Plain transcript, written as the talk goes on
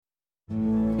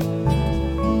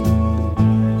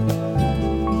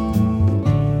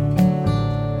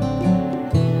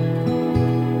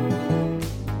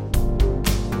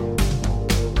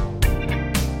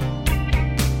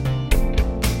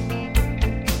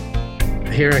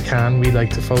Here at Can, we like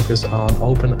to focus on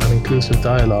open and inclusive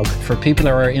dialogue. For people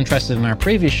who are interested in our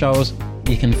previous shows,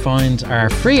 you can find our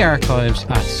free archives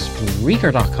at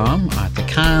Spreaker.com, at the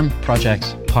Can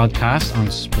Projects podcast on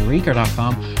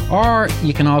Spreaker.com, or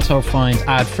you can also find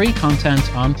ad-free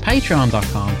content on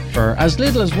Patreon.com. For as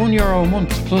little as €1 a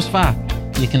month plus VAT,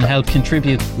 you can help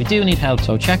contribute. We do need help,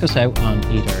 so check us out on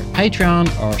either Patreon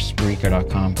or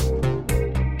Spreaker.com.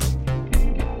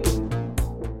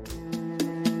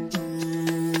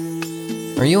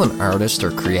 Are you an artist or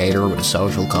creator with a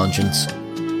social conscience?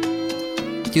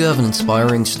 Do you have an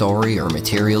inspiring story or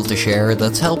material to share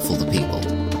that's helpful to people?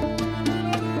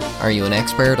 Are you an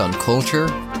expert on culture,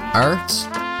 arts,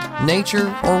 nature,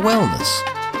 or wellness?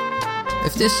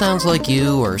 If this sounds like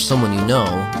you or someone you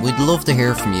know, we'd love to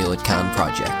hear from you at Can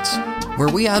Projects, where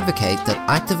we advocate that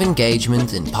active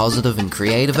engagement in positive and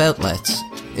creative outlets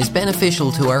is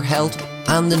beneficial to our health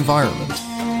and environment.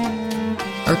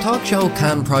 Our talk show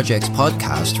Can Projects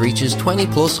podcast reaches 20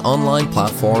 plus online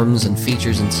platforms and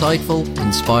features insightful,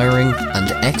 inspiring,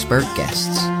 and expert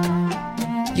guests.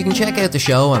 You can check out the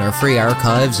show on our free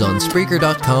archives on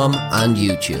Spreaker.com and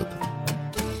YouTube.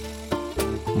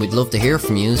 We'd love to hear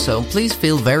from you, so please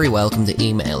feel very welcome to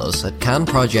email us at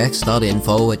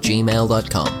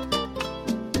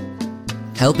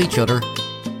canprojects.info@gmail.com. Help each other,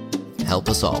 help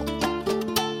us all.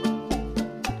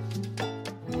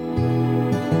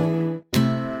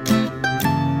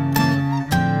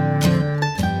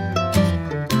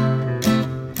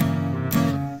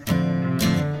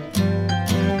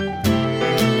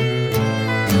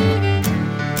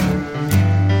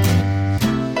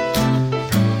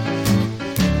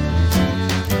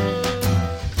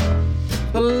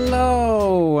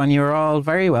 And you're all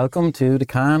very welcome to the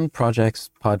Can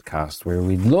Projects podcast, where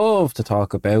we love to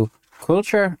talk about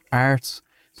culture, arts,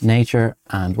 nature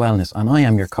and wellness. And I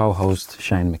am your co-host,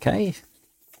 Shane McKay.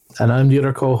 And I'm the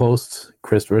other co-host,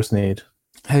 Christopher Sneed.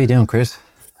 How you doing, Chris?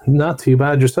 Not too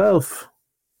bad yourself.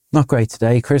 Not great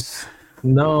today, Chris.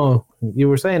 No, you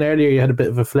were saying earlier you had a bit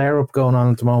of a flare-up going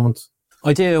on at the moment.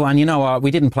 I do, and you know what,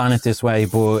 we didn't plan it this way,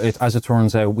 but as it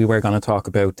turns out, we were going to talk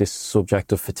about this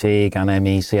subject of fatigue and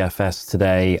ME/CFS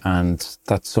today, and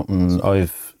that's something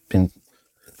I've been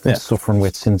suffering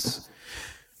with since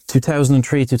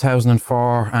 2003,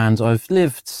 2004, and I've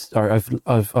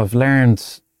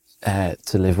learned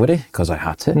to live with it because I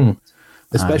had to.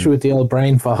 Especially with the old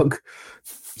brain fog.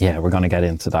 Yeah, we're going to get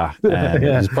into that.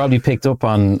 He's probably picked up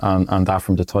on that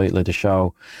from the title of the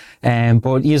show.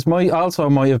 But you might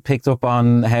have picked up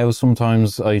on how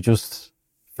sometimes I just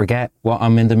forget what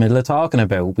I'm in the middle of talking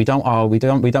about. We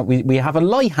have a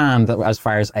light hand as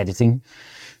far as editing.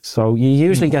 So you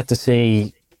usually get to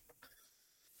see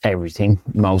everything,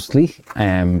 mostly.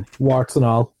 Warts and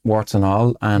all.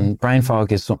 And brain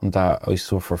fog is something that I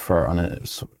suffer from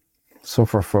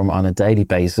on a daily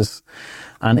basis.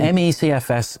 And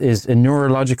ME/CFS is a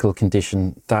neurological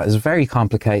condition that is very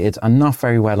complicated and not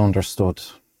very well understood.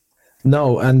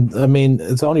 No, and I mean,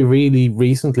 it's only really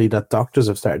recently that doctors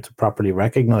have started to properly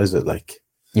recognize it.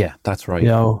 Yeah, that's right. You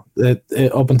know,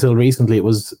 up until recently, it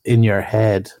was in your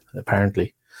head,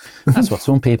 apparently. That's what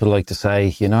some people like to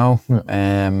say, you know,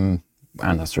 and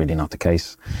that's really not the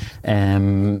case.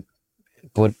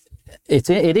 But it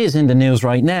is in the news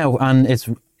right now, and it's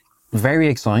very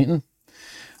exciting.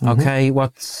 Okay,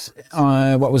 what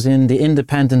was in the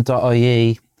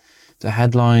independent.ie, the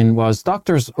headline was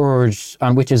doctors urged,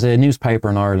 and which is a newspaper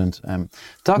in Ireland,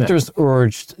 doctors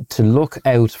urged to look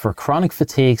out for chronic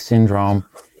fatigue syndrome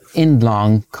in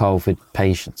long COVID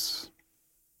patients.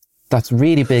 That's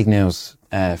really big news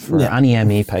for any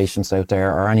ME patients out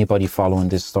there or anybody following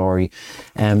this story,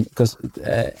 because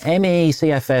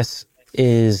ME/CFS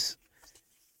is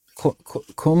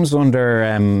comes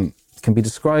under can be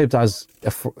described as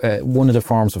one of the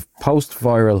forms of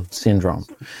post-viral syndrome.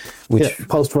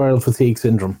 Post-viral fatigue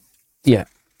syndrome. Yeah.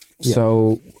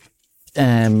 So,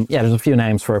 there's a few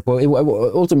names for it, but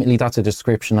ultimately that's a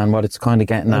description, and what it's kind of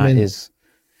getting at is...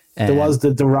 there was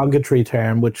the derogatory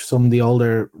term, which some of the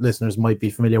older listeners might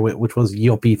be familiar with, which was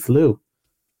yuppie flu,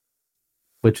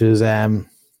 which is,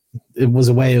 it was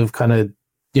a way of kind of,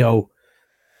 you know,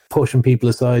 pushing people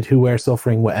aside who were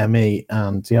suffering with ME,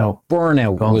 and you know,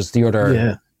 burnout was the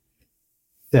other.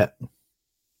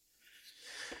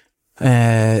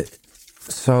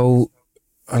 So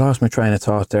I lost my train of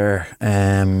thought there.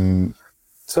 The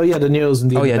news in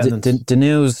the Independent. The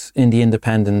news in the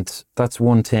Independent. That's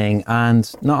one thing, and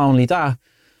not only that,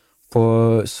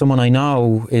 but someone I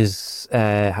know is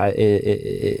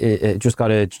just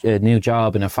got a new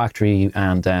job in a factory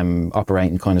and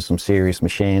operating kind of some serious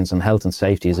machines, and health and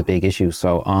safety is a big issue.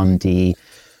 So on the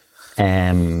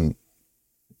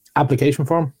application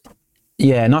form.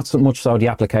 Yeah, not so much so the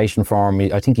application form.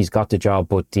 I think he's got the job,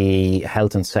 but the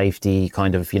health and safety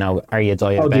kind of, are you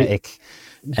diabetic?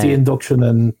 The induction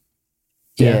and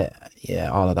yeah,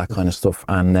 all of that kind of stuff.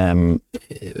 And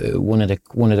one of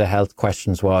the health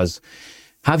questions was,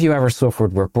 have you ever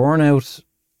suffered with burnout,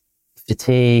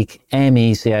 fatigue,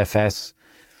 ME, CFS,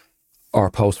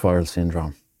 or post-viral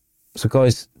syndrome? So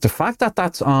guys, the fact that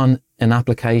that's on an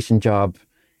application job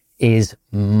is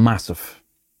massive.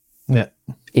 Yeah.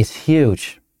 It's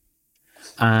huge.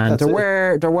 And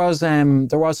there was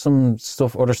some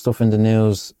other stuff in the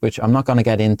news, which I'm not going to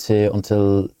get into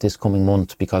until this coming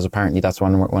month, because apparently that's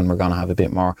when we're going to have a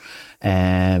bit more.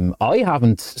 I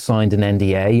haven't signed an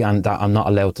NDA, and that I'm not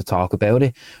allowed to talk about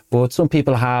it, but some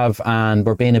people have, and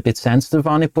we're being a bit sensitive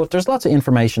on it. But there's lots of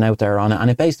information out there on it, and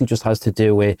it basically just has to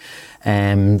do with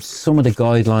some of the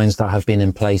guidelines that have been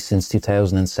in place since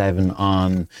 2007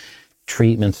 on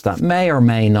treatments that may or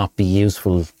may not be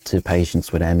useful to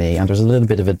patients with ME, and there's a little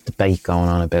bit of a debate going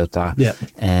on about that. Yeah.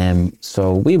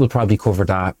 So we will probably cover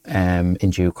that in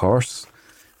due course.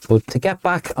 But to get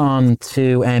back on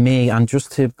to ME, and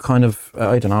just to kind of,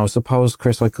 I don't know, I suppose,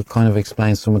 Chris, I could kind of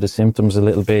explain some of the symptoms a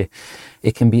little bit.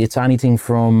 It's anything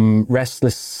from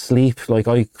restless sleep, like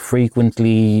I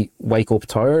frequently wake up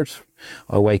tired.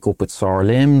 I wake up with sore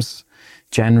limbs.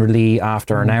 Generally,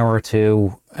 after an hour or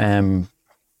two,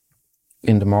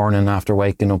 in the morning after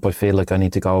waking up, I feel like I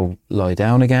need to go lie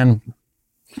down again.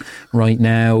 Right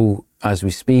now, as we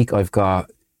speak, I've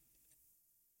got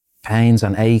pains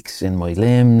and aches in my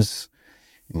limbs,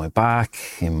 in my back,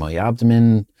 in my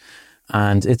abdomen.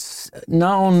 And it's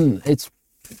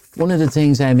one of the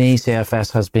things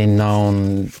ME/CFS has been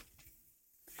known,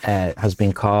 has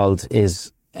been called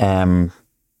is, and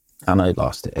I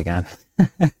lost it again.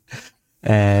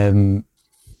 I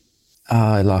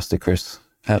lost it, Chris.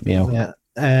 Help me out. Yeah.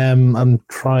 I'm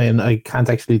trying. I can't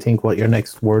actually think what your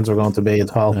next words are going to be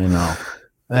at all. I know.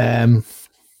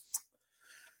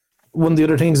 One of the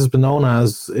other things it's been known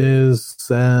as is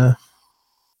I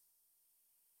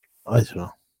don't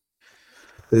know.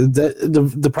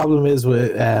 The problem is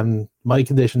with my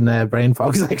condition, brain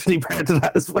fog, is actually part of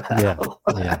that as well.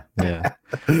 Yeah.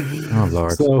 Oh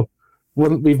Lord. So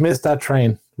we've missed that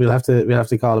train. We'll have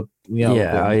to call it.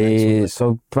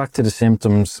 So back to the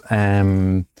symptoms.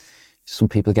 Some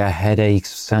people get headaches,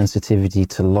 sensitivity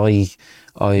to light.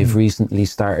 I've recently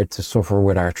started to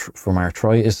suffer from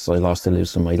arthritis. I lost the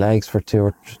use of my legs for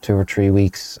two or 3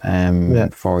 weeks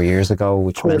 4 years ago,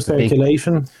 which poor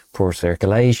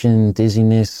circulation,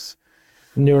 dizziness,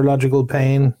 neurological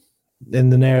pain in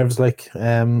the nerves.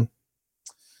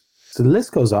 So the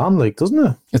list goes on, doesn't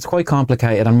it? It's quite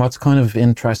complicated, and what's kind of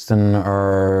interesting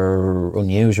or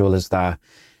unusual is that,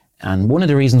 and one of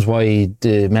the reasons why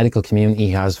the medical community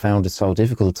has found it so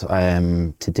difficult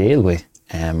to deal with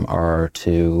or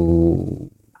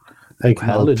to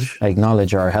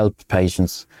acknowledge or help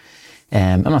patients.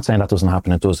 I'm not saying that doesn't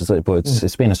happen, it does, but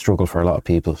it's been a struggle for a lot of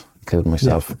people, including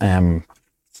myself. Yeah.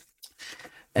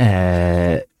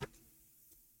 And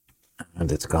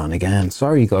it's gone again.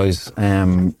 Sorry, guys.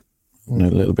 A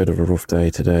little bit of a rough day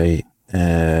today.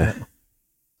 It's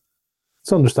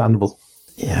understandable.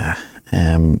 Yeah.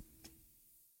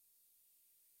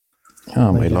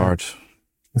 Oh my Lord.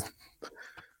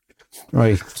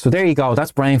 Right. So there you go.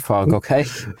 That's brain fog. Okay.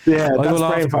 Yeah,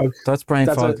 brain fog. That's brain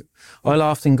fog. I'll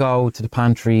often go to the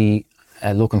pantry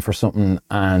looking for something,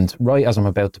 and right as I'm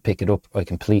about to pick it up, I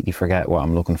completely forget what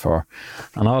I'm looking for.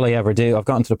 And all I ever do, I've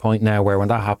gotten to the point now where when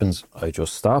that happens, I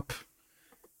just stop.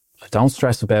 I don't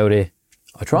stress about it.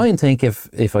 I try and think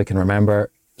if I can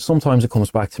remember. Sometimes it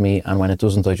comes back to me, and when it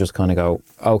doesn't, I just kind of go,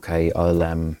 okay, I'll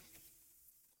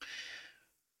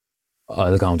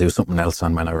go and do something else,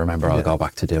 and when I remember, I'll go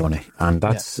back to doing it. And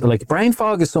that's like brain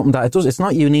fog is something that it's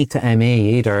not unique to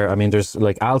ME either. I mean, there's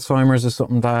like Alzheimer's is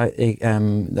something that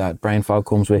that brain fog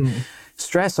comes with.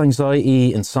 Stress,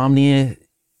 anxiety, insomnia,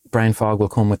 brain fog will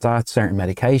come with that. Certain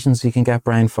medications you can get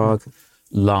brain fog.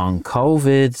 Long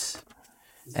COVID,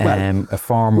 a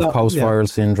form of post-viral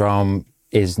syndrome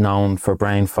is known for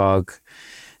brain fog.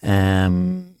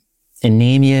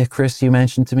 Anemia, Chris, you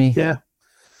mentioned to me. Yeah.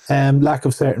 Lack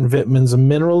of certain vitamins and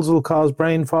minerals will cause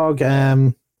brain fog.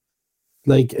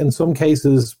 Like in some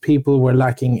cases, people were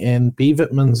lacking in B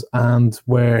vitamins and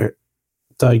were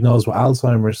diagnosed with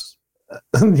Alzheimer's.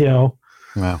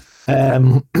 Wow.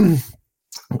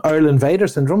 Erlenmeyer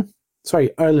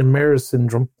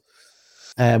syndrome,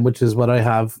 which is what I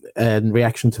have in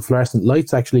reaction to fluorescent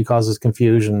lights, actually causes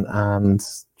confusion and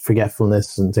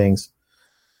forgetfulness and things.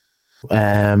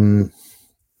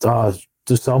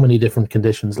 There's so many different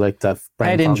conditions like that.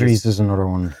 Head injuries is another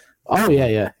one. Oh,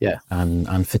 yeah.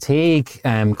 And fatigue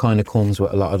kind of comes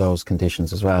with a lot of those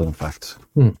conditions as well, in fact.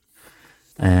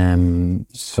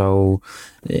 So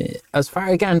as far,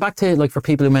 again, back to, like, for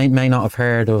people who may not have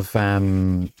heard of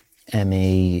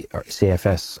ME or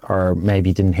CFS, or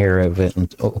maybe didn't hear of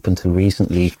it up until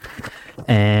recently,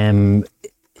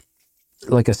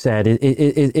 like I said,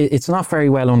 it's not very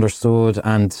well understood,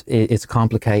 and it's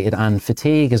complicated, and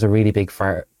fatigue is a really big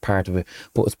part of it,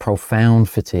 but it's profound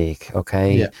fatigue,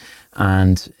 okay? Yeah.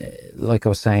 And like I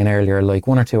was saying earlier, like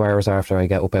 1 or 2 hours after I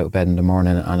get up out of bed in the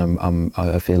morning, and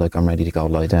I feel like I'm ready to go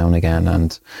lie down again,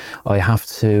 and I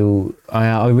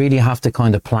really have to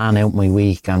kind of plan out my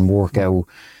week and work out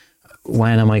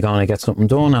when am I going to get something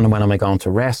done and when am I going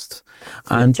to rest.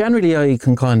 And generally I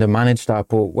can kind of manage that,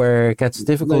 but where it gets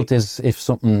difficult is if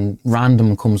something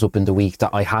random comes up in the week that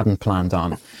I hadn't planned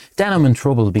on. Then I'm in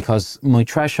trouble, because my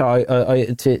threshold,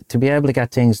 to be able to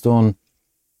get things done,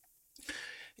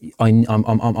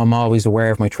 I'm always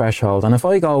aware of my threshold. And if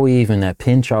I go even a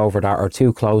pinch over that or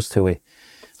too close to it,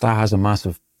 that has a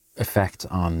massive effect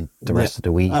on the rest of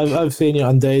the week. I've seen you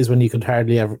on days when you could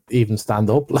hardly ever even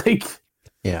stand up, like...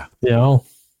 Yeah. Yeah.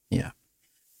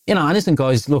 And listen,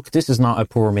 guys, look, this is not a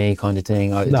poor me kind of thing.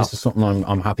 No. This is something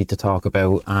I'm happy to talk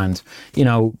about. And,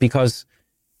 because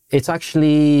it's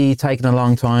actually taken a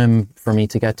long time for me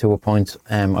to get to a point.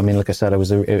 Like I said, I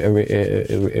was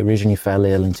originally fell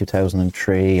ill in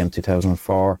 2003 and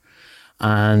 2004.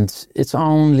 And it's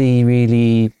only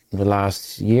really the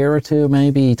last year or two,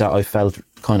 maybe, that I felt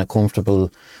kind of comfortable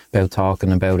about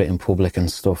talking about it in public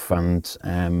and stuff.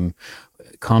 And,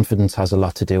 confidence has a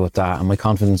lot to do with that, and my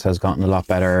confidence has gotten a lot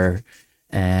better.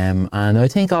 And I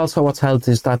think also what's helped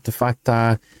is that the fact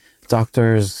that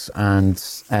doctors and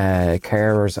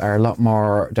carers are a lot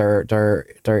more, their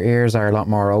ears are a lot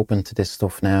more open to this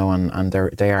stuff now, and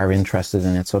they are interested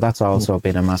in it. So that's also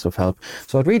been a massive help.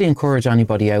 So I'd really encourage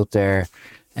anybody out there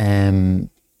to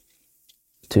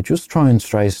just try and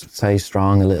stay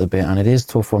strong a little bit. And it is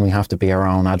tough when we have to be our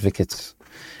own advocates,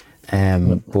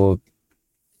 but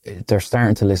they're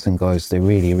starting to listen, guys. They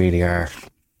really, really are.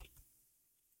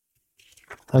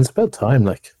 And it's about time,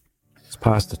 like. It's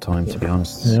past the time, to be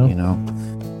honest,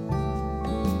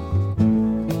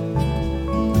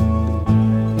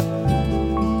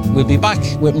 We'll be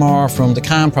back with more from the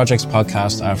Can Projects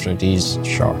podcast after these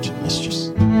short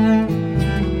messages.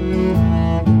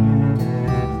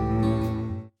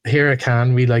 Here at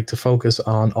Can, we like to focus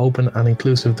on open and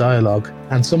inclusive dialogue,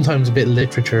 and sometimes a bit of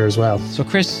literature as well. So,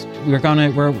 Chris, we're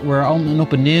opening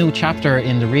up a new chapter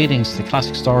in the readings, the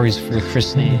classic stories for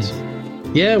Chris Sneed.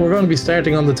 Yeah, we're going to be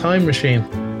starting on The Time Machine,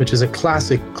 which is a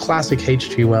classic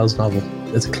H.G. Wells novel.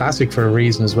 It's a classic for a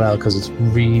reason as well, because it's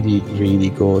really, really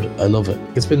good. I love it.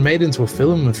 It's been made into a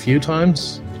film a few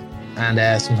times,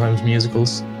 and sometimes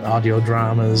musicals, audio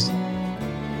dramas.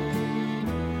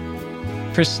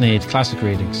 Chris Sneed, classic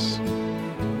readings.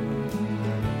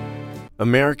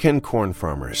 American corn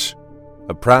farmers,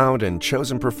 a proud and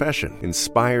chosen profession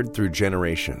inspired through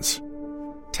generations.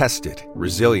 Tested,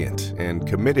 resilient, and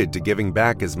committed to giving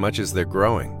back as much as they're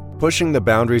growing, pushing the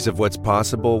boundaries of what's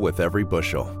possible with every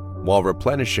bushel, while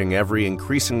replenishing every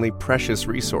increasingly precious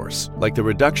resource, like the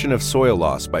reduction of soil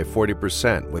loss by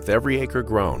 40% with every acre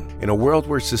grown. In a world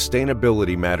where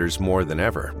sustainability matters more than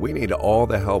ever, we need all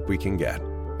the help we can get.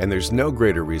 And there's no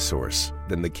greater resource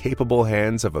than the capable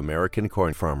hands of American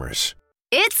corn farmers.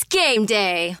 It's game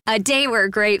day, a day where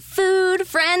great food,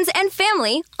 friends, and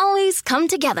family always come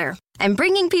together. And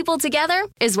bringing people together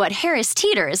is what Harris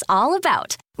Teeter is all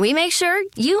about. We make sure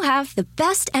you have the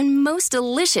best and most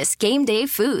delicious game day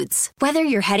foods. Whether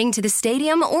you're heading to the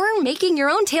stadium or making your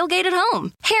own tailgate at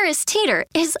home, Harris Teeter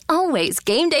is always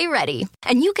game day ready.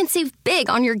 And you can save big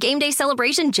on your game day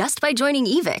celebration just by joining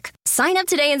EVIC. Sign up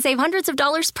today and save hundreds of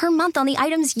dollars per month on the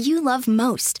items you love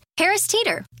most. Harris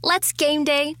Teeter, let's game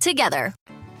day together.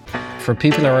 For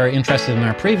people that are interested in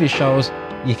our previous shows,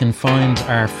 you can find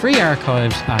our free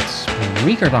archives at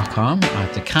Spreaker.com,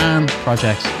 at the Can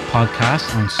Projects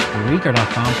podcast on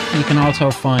Spreaker.com. You can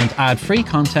also find ad-free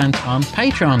content on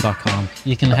Patreon.com.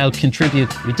 You can help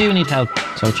contribute. We do need help,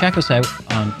 so check us out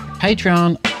on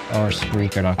Patreon or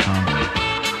Spreaker.com.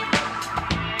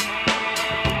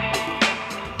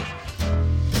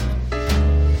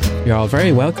 You're all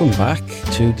very welcome back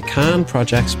to the Can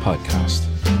Projects podcast.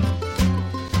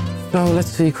 So let's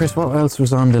see, Chris, what else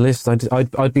was on the list?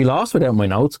 I'd be lost without my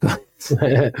notes, guys.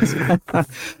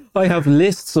 I have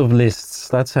lists of lists.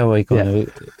 That's how I kind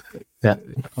of... Yeah.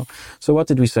 So what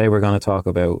did we say we're going to talk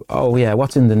about? Oh, yeah,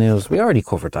 what's in the news? We already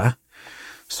covered that.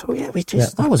 So, yeah,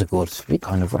 that was a good... We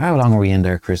kind of... How long are we in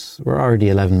there, Chris? We're already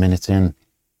 11 minutes in.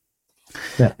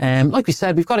 Yeah. Like we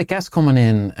said, we've got a guest coming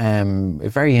in, a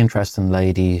very interesting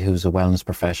lady who's a wellness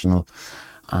professional.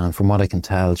 And from what I can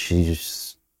tell,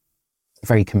 she's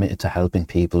very committed to helping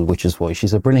people, which is why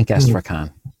she's a brilliant guest for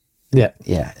Can. Yeah.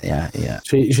 Yeah.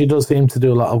 She does seem to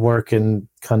do a lot of work in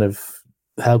kind of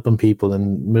helping people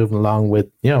and moving along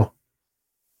with, Yeah.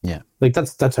 like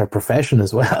that's her profession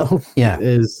as well. Yeah.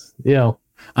 Is,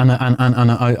 And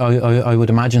I would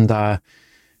imagine that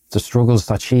the struggles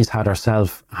that she's had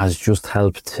herself has just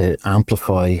helped to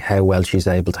amplify how well she's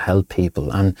able to help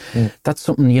people. And that's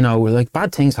something, like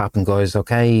bad things happen, guys,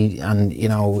 okay? And,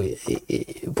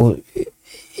 but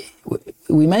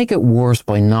we make it worse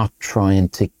by not trying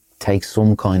to take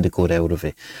some kind of good out of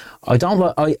it. I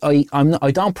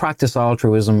don't practice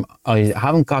altruism. I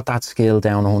haven't got that skill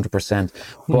down 100%,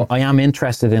 but I am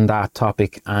interested in that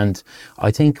topic, and I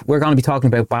think we're going to be talking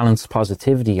about balanced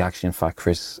positivity. Actually, in fact,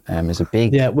 Chris, is a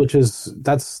big which is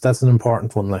that's an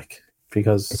important one, like,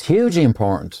 because it's hugely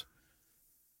important.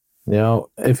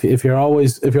 If you're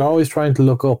always trying to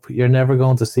look up, you're never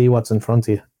going to see what's in front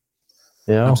of you.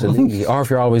 Absolutely. Or if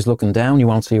you're always looking down, you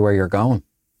won't see where you're going.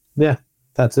 Yeah,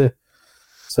 that's it.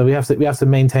 So we have to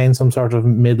maintain some sort of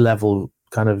mid-level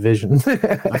kind of vision.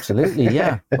 Absolutely,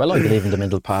 yeah. Well, I believe in the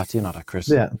middle path. You know that, Chris.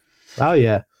 Yeah. Oh,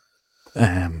 yeah.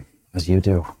 As you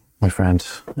do, my friend.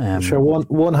 Sure,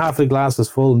 one half of the glass is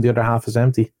full and the other half is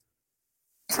empty.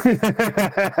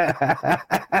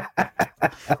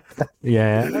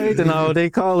 Yeah, I don't know. They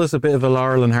call us a bit of a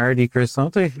Laurel and Hardy, Chris,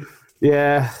 don't they?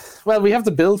 Yeah. Well, we have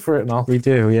to build for it and all. We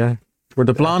do, yeah. We're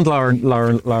the blonde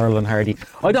Laurel and Hardy.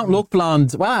 I don't look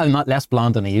blonde. Well, I'm not less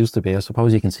blonde than I used to be. I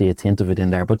suppose you can see a tint of it in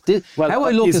there. But how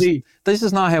I look this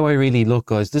is not how I really look,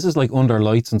 guys. This is like under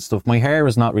lights and stuff. My hair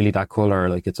is not really that colour.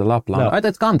 Like, it's a lot blonde. No.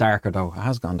 It's gone darker, though. It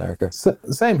has gone darker.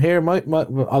 Same here. My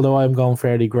although I'm going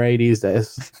fairly grey these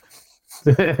days.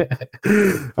 I'm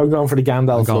going for the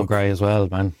Gandalf. I'm going grey as well,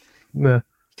 man. Yeah.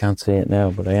 Can't see it now,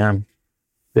 but I am.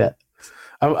 Yeah.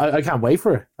 I can't wait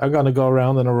for it. I'm going to go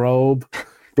around in a robe,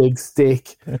 big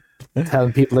stick,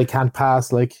 telling people they can't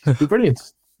pass. Like, it'd be brilliant.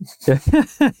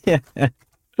 Yeah.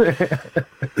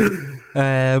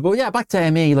 But yeah, back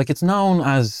to ME. Like, it's known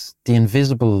as the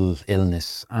invisible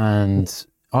illness. And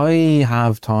I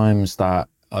have times that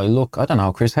I don't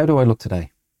know, Chris, how do I look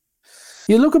today?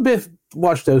 You look a bit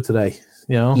washed out today,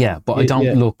 Yeah, but I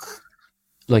don't look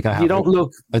like I have. You don't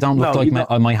look. I don't look like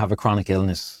I might have a chronic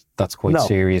illness that's quite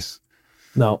serious.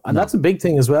 No, and that's a big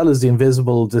thing as well, is the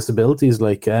invisible disabilities.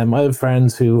 Like, I have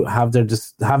friends who have their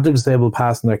disabled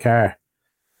pass in their car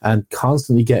and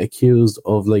constantly get accused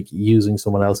of like using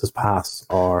someone else's pass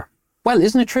or. Well,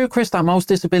 isn't it true, Chris, that most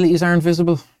disabilities are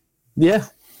invisible? Yeah.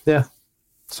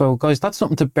 So, guys, that's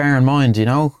something to bear in mind.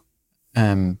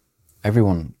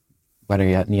 Everyone, whether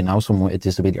you know someone with a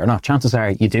disability or not, chances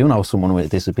are you do know someone with a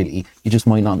disability. You just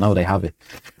might not know they have it.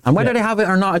 And whether they have it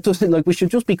or not, it doesn't, like, we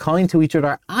should just be kind to each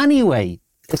other anyway.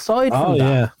 Aside from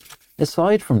that.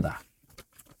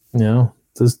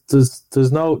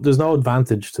 There's no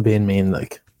advantage to being mean,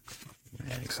 like.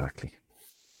 Yeah, exactly.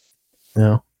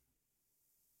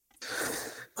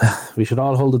 We should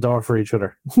all hold the door for each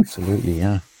other. Absolutely,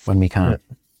 yeah. When we can.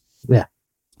 Yeah.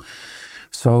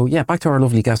 So, yeah, back to our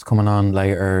lovely guest coming on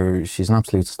later. She's an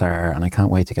absolute star, and I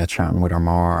can't wait to get chatting with her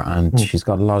more. And she's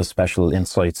got a lot of special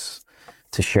insights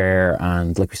to share.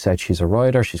 And like we said, she's a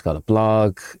writer. She's got a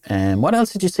blog. What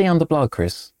else did you see on the blog,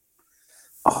 Chris?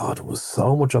 Oh, there was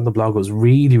so much on the blog. It was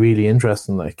really, really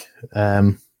interesting. Like,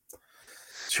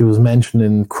 she was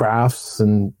mentioning crafts,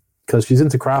 and because she's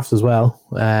into crafts as well.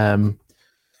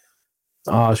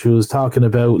 She was talking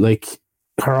about like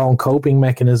her own coping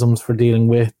mechanisms for dealing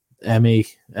with ME.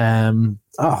 It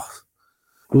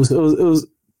was.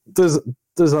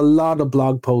 There's a lot of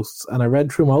blog posts, and I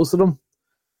read through most of them.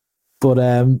 But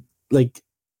like,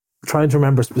 trying to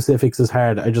remember specifics is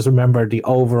hard. I just remember the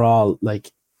overall,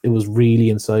 like, it was really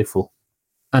insightful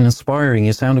and inspiring.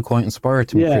 You sounded quite inspired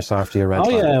to me, Chris, after you read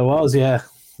that. Yeah, it was. Yeah.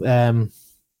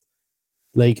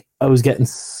 Like, I was getting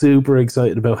super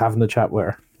excited about having the chat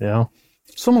with her.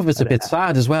 Some of it's a bit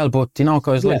sad as well, but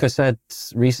guys, like I said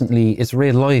recently, it's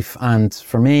real life, and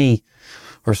for me,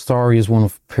 her story is one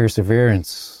of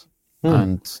perseverance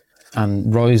and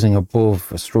rising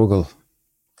above a struggle.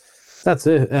 That's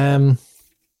it.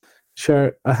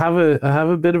 Sure, I have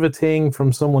a bit of a thing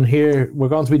from someone here. We're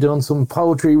going to be doing some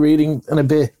poetry reading in a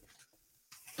bit,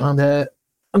 and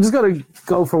I'm just going to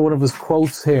go for one of his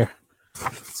quotes here.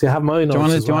 So you have my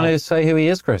notes. Do you want to say who he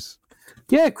is, Chris?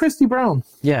 Yeah, Christy Brown.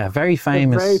 Yeah, very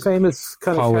famous. Very famous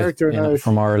kind of poet, character in Irish.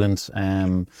 from Ireland.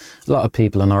 A lot of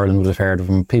people in Ireland would have heard of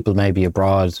him. People maybe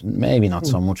abroad, maybe not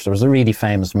so much. There was a really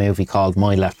famous movie called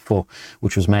My Left Foot,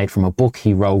 which was made from a book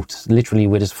he wrote literally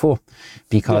with his foot,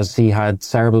 because he had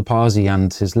cerebral palsy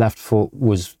and his left foot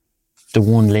was the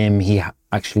one limb he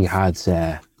actually had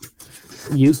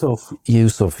Use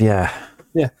of. yeah.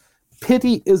 Yeah.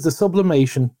 Pity is the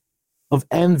sublimation of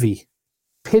envy.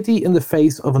 Pity in the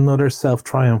face of another's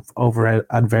self-triumph over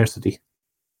adversity.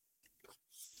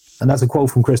 And that's a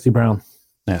quote from Christy Brown.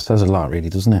 Yeah, it says a lot really,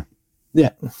 doesn't it?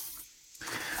 Yeah.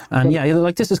 And yeah,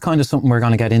 like this is kind of something we're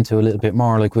going to get into a little bit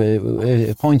more. Like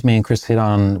a point me and Chris hit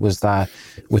on was that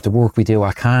with the work we do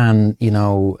at Can, you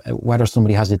know, whether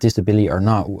somebody has a disability or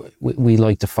not, we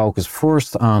like to focus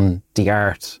first on the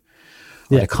art,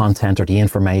 or the content or the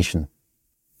information,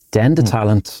 then the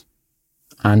talent,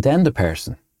 and then the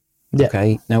person. Yeah.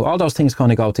 Okay. Now, all those things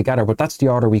kind of go together, but that's the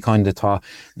order we kind of thought.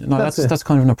 No, that's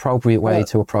kind of an appropriate way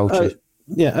to approach it.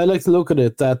 Yeah, I like to look at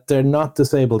it that they're not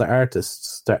disabled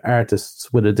artists; they're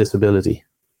artists with a disability.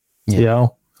 Yeah, you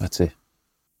know, that's it.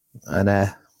 And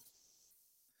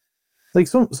like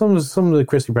some of the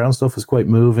Christy Brown stuff is quite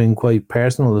moving, quite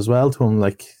personal as well to him.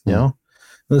 Like you know,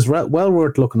 and it's well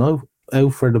worth looking out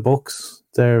for the books.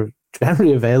 They're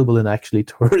generally available in actually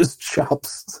tourist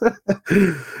shops,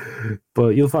 but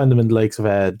you'll find them in the likes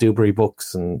of Dewberry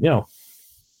Books, and you know.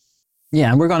 Yeah,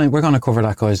 and we're gonna cover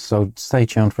that, guys. So stay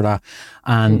tuned for that.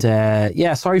 And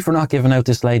yeah, sorry for not giving out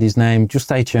this lady's name. Just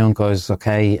stay tuned, guys.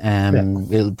 Okay.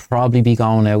 It'll probably be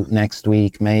going out next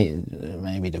week,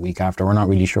 maybe the week after. We're not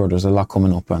really sure. There's a lot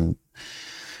coming up, and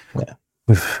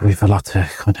we've a lot to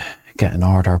kind of get in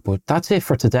order. But that's it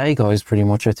for today, guys. Pretty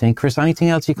much, I think. Chris, anything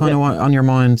else you kind of want on your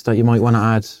mind that you might want to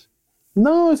add?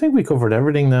 No, I think we covered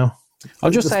everything now.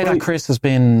 I'll just say that Chris has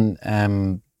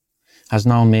been. Has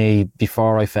known me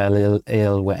before I fell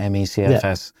ill with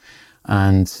ME/CFS,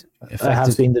 and I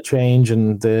have seen the change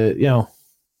and the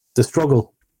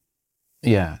struggle.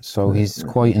 Yeah, so he's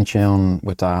quite in tune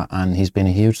with that, and he's been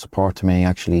a huge support to me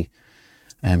actually.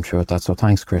 Throughout that. So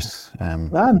thanks, Chris.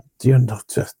 Man,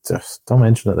 just don't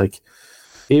mention it. Like,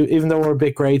 even though we're a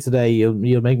bit grey today,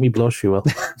 you'll make me blush. You will.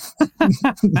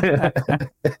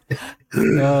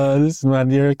 Listen,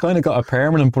 man, you're kind of got a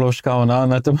permanent blush going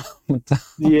on at the moment.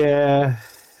 Yeah,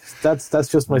 that's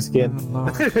just my skin.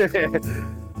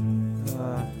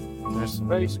 There's some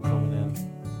race coming in.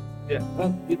 Yeah,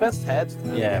 well, we best head.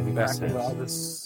 Yeah, we best head.